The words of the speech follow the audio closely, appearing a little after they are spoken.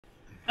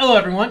Hello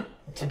everyone.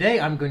 Today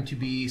I'm going to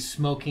be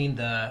smoking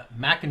the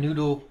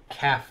Macanudo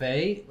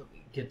Cafe. Let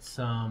me get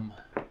some,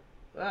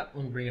 let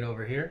me bring it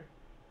over here.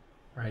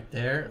 Right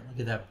there. Look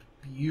at that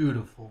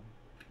beautiful,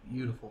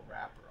 beautiful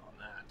wrapper on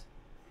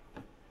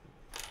that.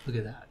 Look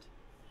at that.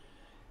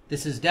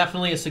 This is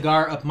definitely a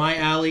cigar up my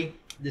alley.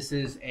 This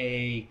is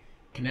a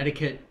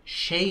Connecticut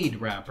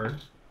shade wrapper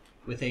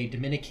with a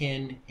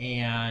Dominican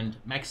and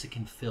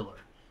Mexican filler.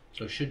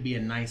 So it should be a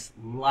nice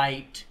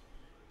light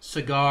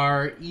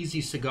cigar,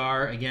 easy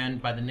cigar, again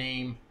by the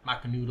name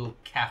Macanudo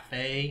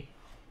Cafe.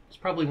 It's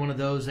probably one of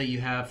those that you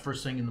have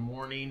first thing in the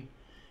morning.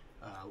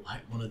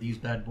 Light one of these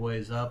bad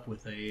boys up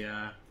with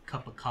a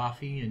cup of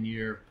coffee and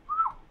you're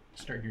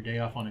starting your day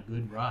off on a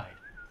good ride.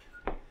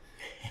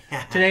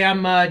 Today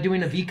I'm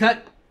doing a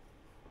V-cut.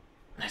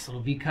 Nice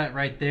little V-cut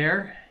right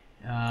there.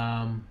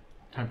 Time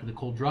for the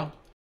cold draw.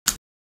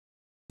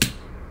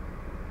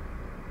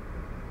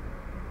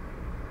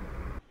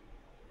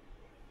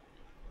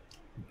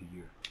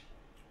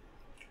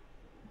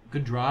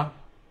 Good draw.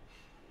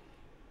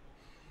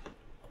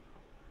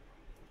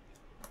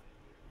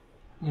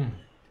 I'm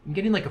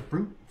getting like a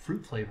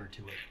fruit flavor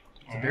to it.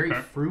 It's very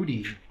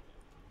fruity,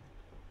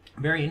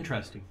 very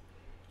interesting,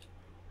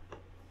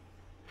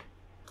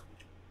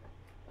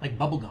 like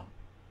bubblegum.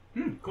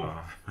 Cool.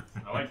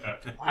 I like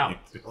that. Wow.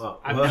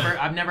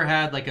 I've never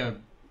had like a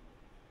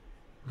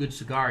good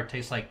cigar that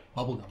tastes like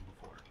bubblegum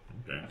before.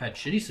 Okay. I've had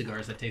shitty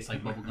cigars that taste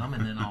like bubblegum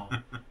and then I'll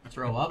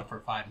throw up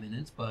for 5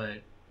 minutes,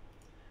 but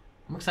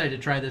I'm excited to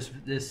try this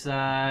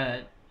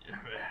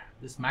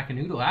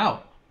Macanudo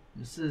out.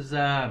 This is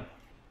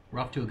we're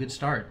off to a good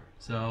start.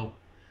 So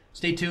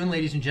stay tuned,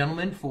 ladies and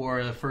gentlemen,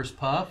 for the first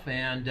puff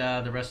and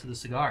the rest of the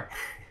cigar.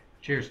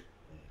 Cheers.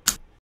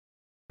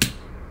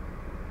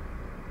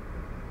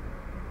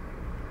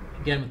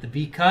 Again with the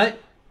V cut,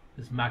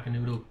 this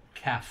Macanudo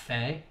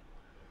Cafe.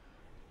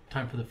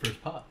 Time for the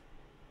first puff.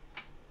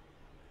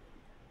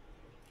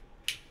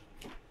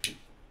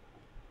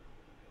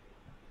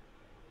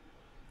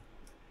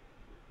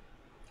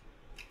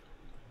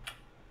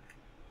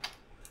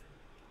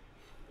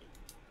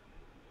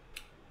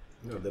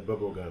 No, the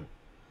bubble gum.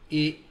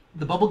 The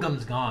bubble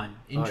gum's gone.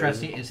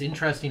 Interesting. It's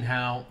interesting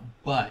how,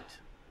 but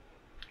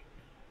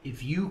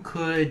if you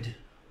could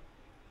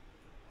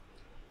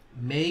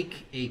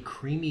make a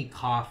creamy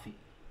coffee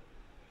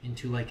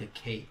into like a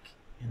cake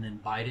and then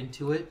bite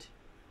into it,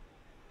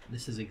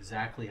 this is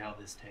exactly how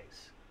this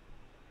tastes.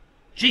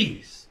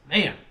 Jeez,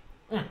 man.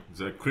 It's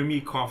a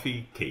creamy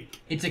coffee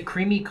cake. It's a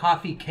creamy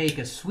coffee cake,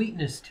 a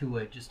sweetness to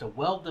it, just a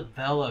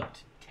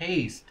well-developed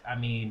taste. I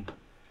mean,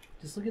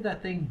 just look at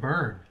that thing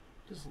burn.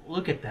 Just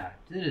look at that.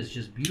 It is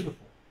just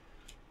beautiful.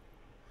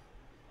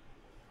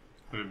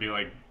 Would it be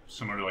like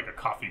similar to like a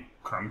coffee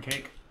crumb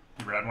cake?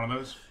 You ever had one of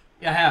those?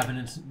 Yeah, I have, and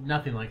it's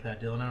nothing like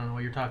that, Dylan. I don't know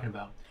what you're talking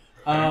about.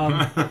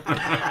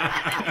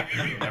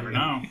 You never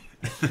know.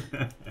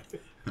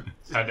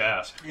 Had to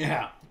ask.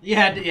 Yeah, you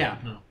had to. Yeah,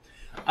 no.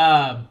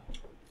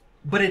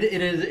 But it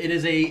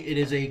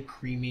is a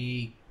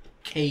creamy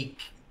cake,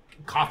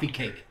 coffee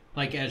cake,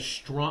 like as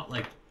strong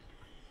like.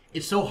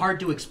 It's so hard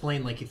to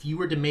explain. Like if you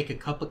were to make a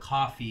cup of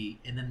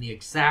coffee and then the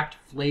exact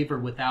flavor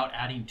without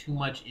adding too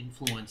much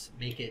influence,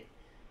 make a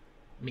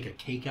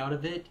cake out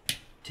of it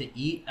to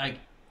eat. Like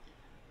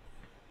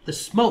the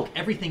smoke,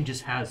 everything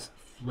just has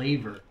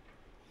flavor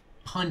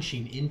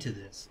punching into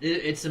this.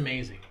 It's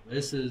amazing.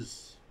 This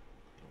is.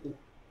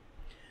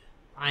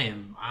 I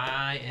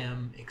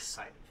am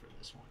excited for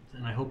this one,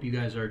 and I hope you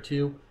guys are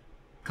too.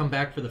 Come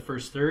back for the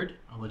first third.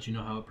 I'll let you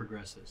know how it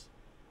progresses.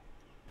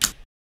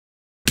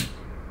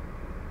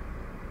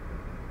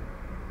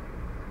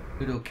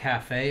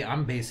 Cafe.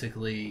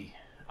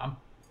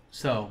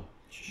 So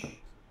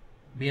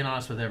being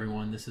honest with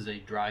everyone, this is a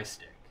dry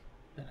stick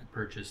that I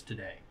purchased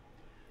today.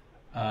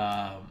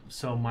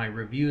 So my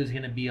review is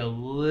going to be a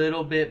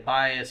little bit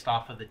biased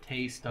off of the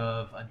taste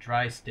of a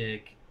dry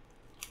stick,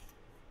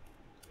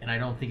 and I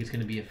don't think it's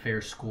going to be a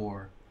fair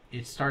score.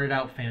 It started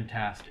out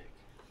fantastic.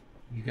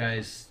 You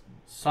guys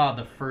saw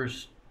the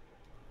first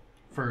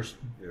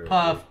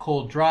puff,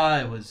 cold draw.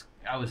 I was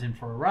in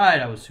for a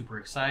ride. I was super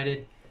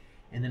excited.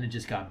 And then it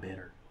just got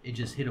bitter. It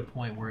just hit a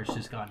point where it's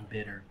just gotten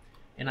bitter.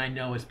 And I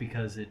know it's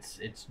because it's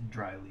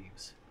dry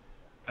leaves.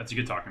 That's a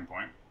good talking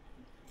point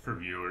for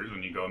viewers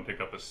when you go and pick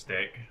up a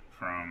stick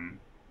from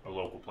a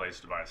local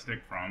place to buy a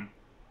stick from.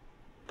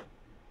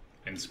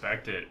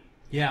 Inspect it.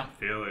 Yeah.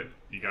 Feel it.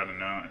 You got to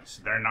know.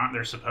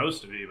 They're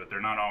supposed to be, but they're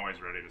not always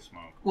ready to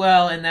smoke.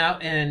 Well, and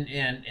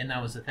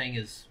that was the thing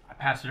is I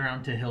passed it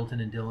around to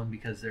Hilton and Dylan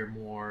because they're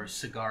more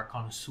cigar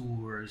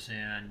connoisseurs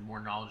and more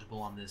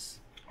knowledgeable on this.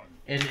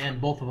 And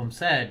both of them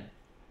said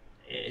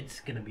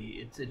it's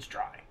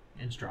dry.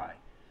 It's dry.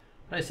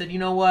 But I said, you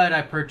know what?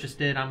 I purchased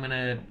it. I'm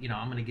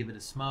gonna give it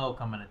a smoke.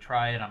 I'm gonna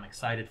try it. I'm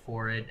excited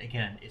for it.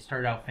 Again, it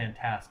started out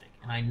fantastic,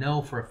 and I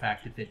know for a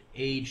fact if it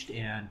aged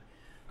and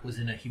was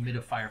in a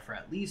humidifier for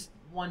at least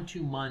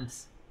 1-2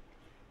 months,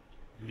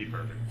 It'd be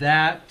perfect.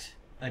 That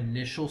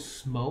initial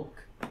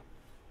smoke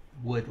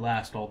would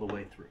last all the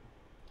way through.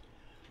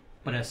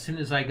 But as soon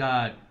as I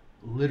got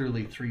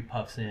literally 3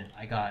 puffs in,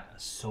 I got a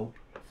soap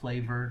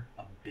flavor,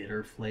 a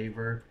bitter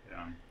flavor.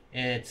 Yeah.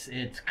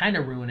 It's kind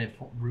of ruining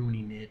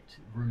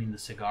the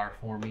cigar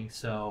for me.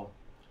 So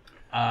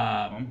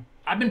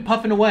I've been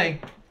puffing away.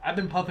 I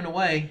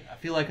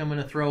feel like I'm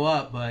gonna throw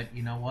up, but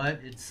you know what?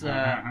 It's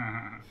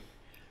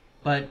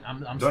but I'm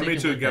Don't sticking need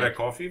to with get it. a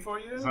coffee for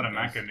you? Is that a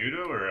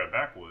Macanudo or a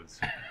backwoods?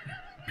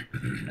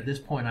 At this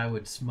point, I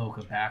would smoke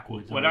a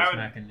backwoods What over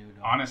I this would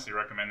Macanudo. honestly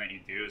recommend that you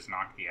do is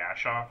knock the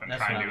ash off and That's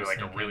try what and I do was like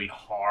thinking. a really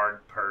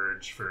hard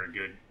purge for a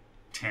good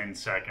 10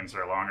 seconds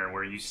or longer,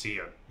 where you see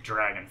a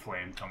dragon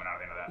flame coming out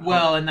into that.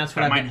 Well, and that's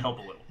what that I've might been help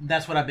a little.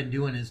 That's what I've been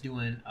doing is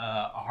doing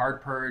a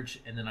hard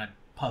purge, and then I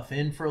puff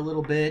in for a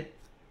little bit,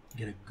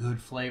 get a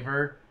good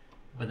flavor,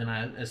 but then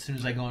as soon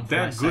as I go in for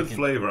my That good second,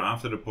 flavor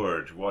after the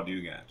purge, what do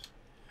you get?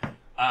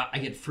 I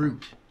get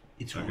fruit.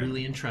 It's Okay.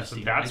 really So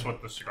interesting. that's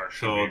what the cigar should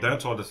So be.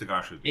 that's what the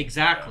cigar should be.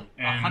 Exactly,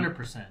 And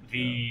 100%.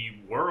 The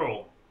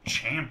world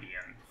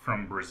champion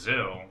from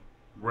Brazil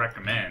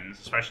recommends,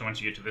 especially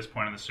once you get to this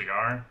point of the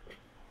cigar,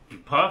 you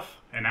puff,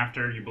 and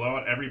after you blow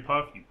out every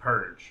puff, you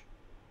purge.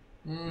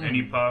 Then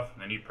you puff,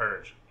 then you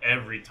purge.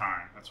 Every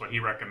time. That's what he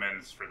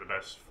recommends for the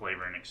best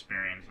flavor and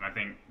experience. And I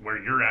think where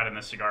you're at in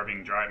the cigar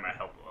being dry might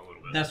help a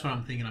little bit. That's what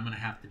I'm thinking I'm going to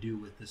have to do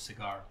with this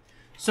cigar.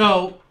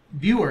 So,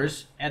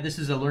 viewers, and this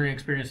is a learning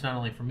experience not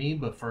only for me,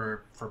 but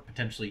for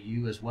potentially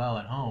you as well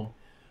at home.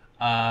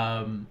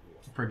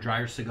 For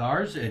drier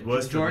cigars, It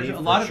was for George, me, a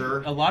for lot sure.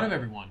 of a lot of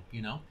everyone,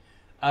 you know.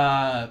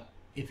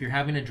 If you're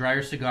having a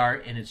drier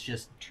cigar and it's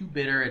just too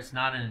bitter, it's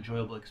not an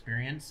enjoyable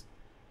experience.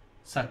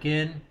 Suck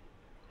in,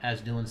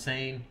 as Dylan's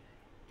saying,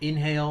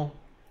 inhale,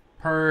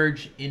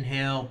 purge,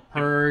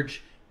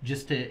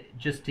 just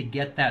to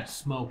get that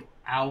smoke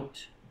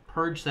out.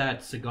 Purge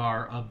that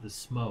cigar of the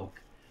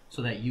smoke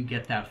so that you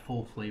get that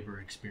full flavor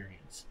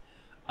experience.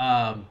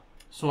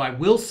 So I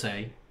will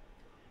say,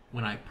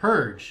 when I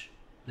purge,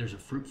 there's a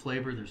fruit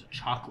flavor, there's a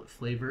chocolate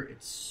flavor.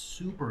 It's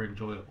super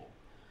enjoyable.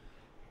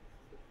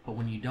 But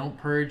when you don't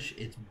purge,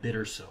 it's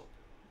bitter soap.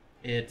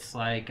 It's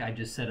like I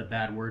just said a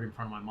bad word in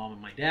front of my mom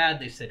and my dad.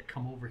 They said,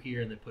 "Come over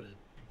here," and they put a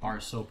bar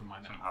of soap in my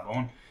Some mouth. hot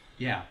bone.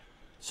 Yeah.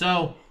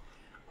 So,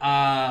 It's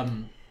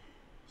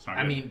not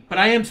I good. mean, but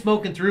I am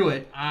smoking through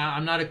it.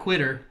 I'm not a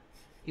quitter.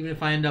 Even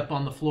if I end up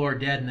on the floor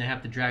dead and they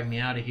have to drag me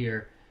out of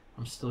here,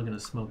 I'm still going to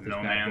smoke this no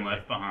bad man boy.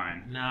 left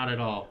behind. Not at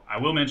all. I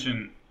will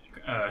mention,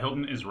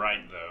 Hilton is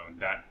right, though.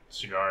 That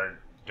cigar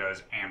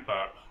does amp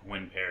up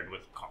when paired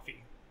with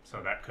coffee.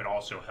 So that could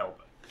also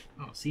help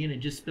Oh, see, and it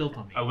just spilled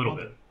on me. a little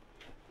bit.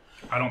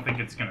 I don't think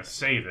it's going to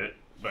save it,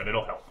 but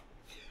it'll help.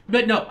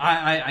 But no,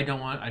 I don't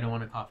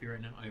want a coffee right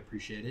now. I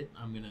appreciate it.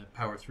 I'm gonna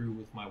power through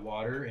with my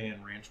water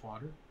and ranch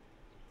water.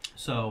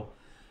 So,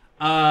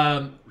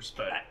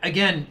 Respect.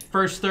 again,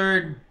 first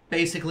third,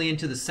 basically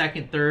into the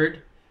second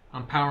third.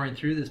 I'm powering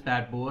through this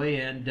bad boy,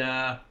 and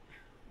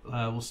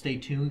we'll stay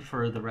tuned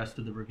for the rest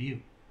of the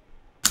review.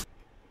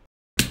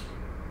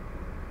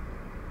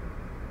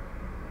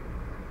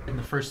 In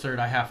the first third,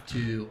 I have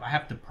to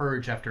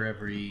purge after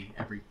every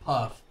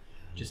puff,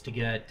 just to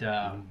get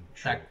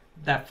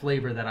that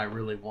flavor that I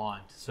really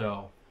want.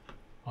 So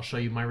I'll show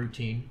you my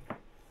routine.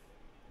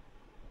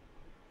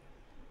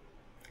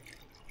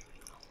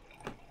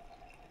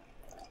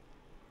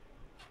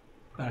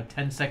 About a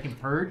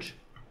 10-second purge.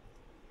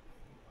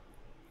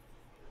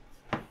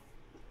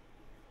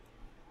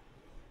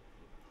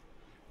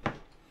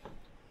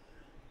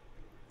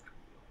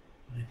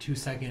 And a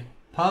 2-second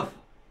puff.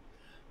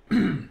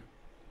 It's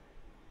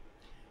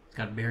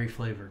got a berry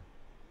flavor.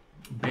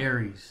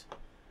 Berries.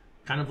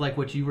 Kind of like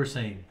what you were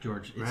saying,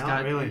 George.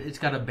 It's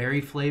got a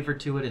berry flavor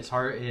to it. It's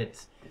hard.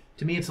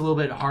 To me, it's a little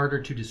bit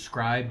harder to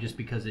describe just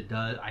because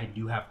I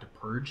do have to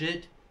purge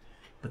it,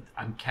 but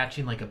I'm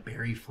catching like a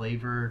berry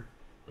flavor,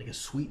 like a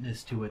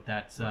sweetness to it.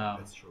 That's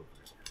true.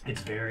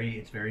 it's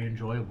very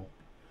enjoyable.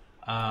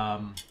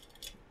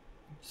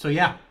 So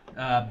yeah,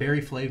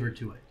 berry flavor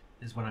to it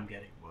is what I'm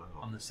getting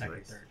on the second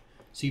Nice. third.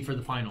 See you for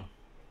the final.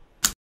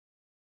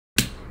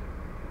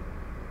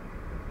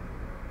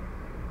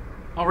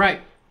 All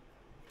right.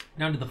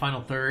 Down to the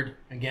final third.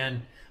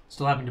 Again,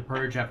 still having to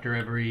purge after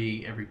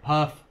every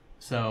puff.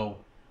 So,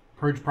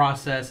 purge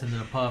process and then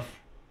a puff.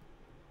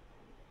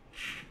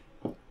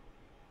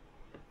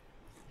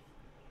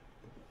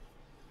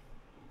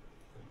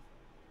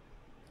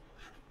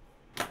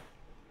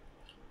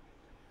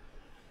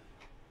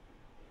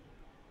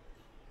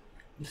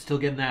 Still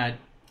getting that.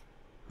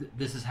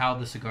 This is how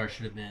the cigar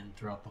should have been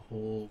throughout the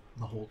whole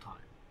time.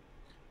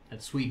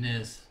 That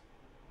sweetness.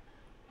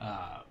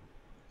 Like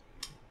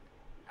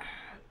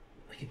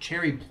a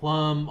cherry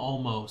plum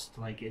almost.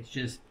 Like it's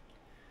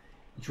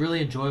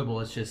really enjoyable.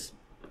 It's just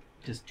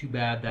too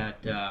bad that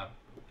I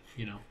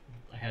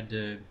had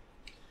to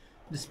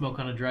smoke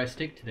on a dry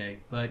stick today.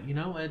 But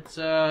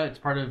it's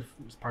part of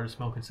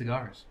smoking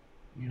cigars.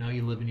 You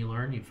live and you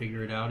learn. You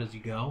figure it out as you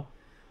go,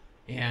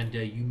 and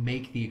you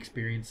make the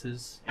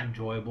experiences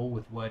enjoyable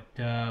with what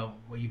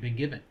you've been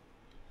given.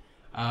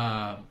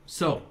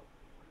 So,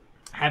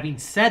 having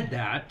said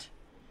that,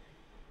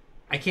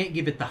 I can't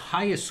give it the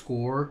highest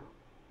score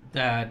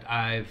that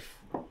I've,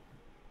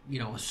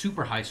 a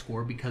super high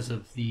score because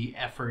of the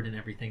effort and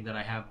everything that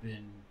I have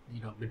been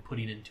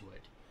putting into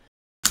it.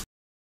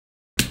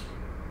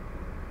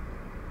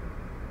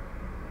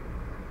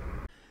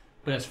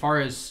 But as far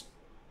as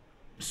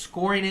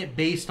scoring it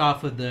based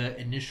off of the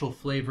initial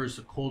flavors,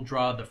 the cold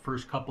draw, the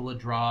first couple of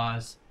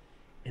draws,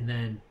 and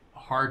then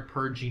hard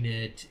purging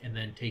it, and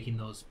then taking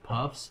those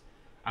puffs,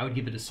 I would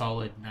give it a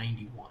solid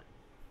 91.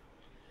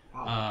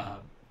 Wow.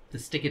 The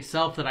stick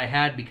itself that I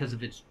had, because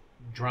of its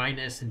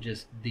dryness and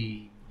just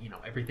the,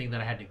 everything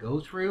that I had to go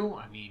through,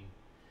 I mean,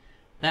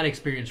 that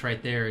experience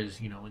right there is,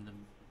 in the,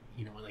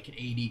 like an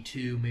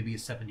 82, maybe a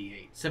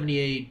 78.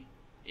 78,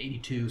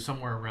 82,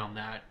 somewhere around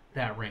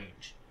that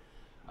range.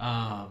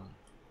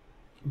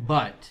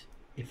 But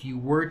if you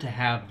were to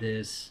have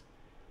this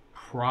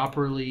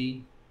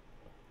properly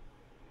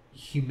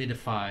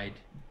humidified,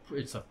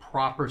 it's a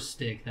proper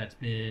stick that's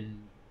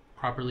been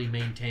properly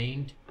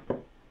maintained,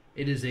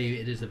 it is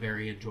a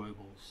very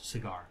enjoyable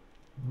cigar.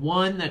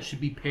 One that should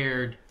be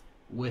paired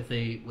with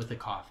a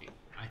coffee.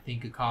 I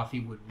think a coffee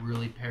would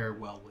really pair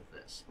well with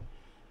this.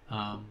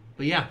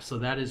 But yeah, so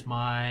that is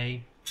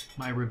my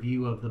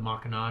review of the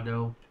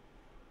Macanudo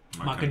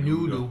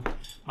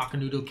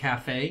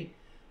Cafe.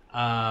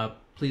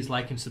 Please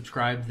like and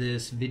subscribe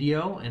this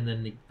video, and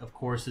then of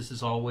course this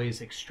is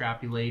always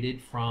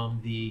extrapolated from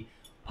the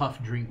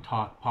Puff Drink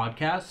Talk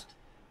podcast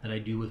that I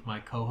do with my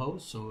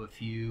co-host. So if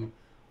you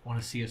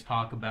want to see us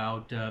talk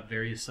about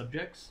various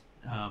subjects,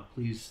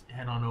 please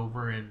head on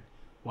over and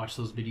watch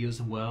those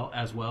videos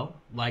as well.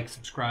 Like,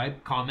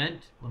 subscribe,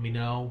 comment. Let me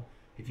know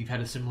if you've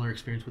had a similar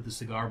experience with a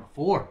cigar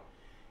before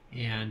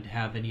and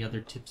have any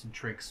other tips and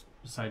tricks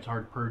besides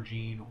hard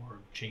purging or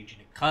changing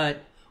a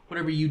cut,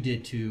 whatever you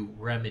did to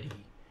remedy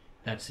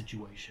that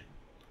situation.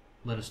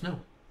 Let us know.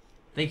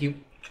 Thank you.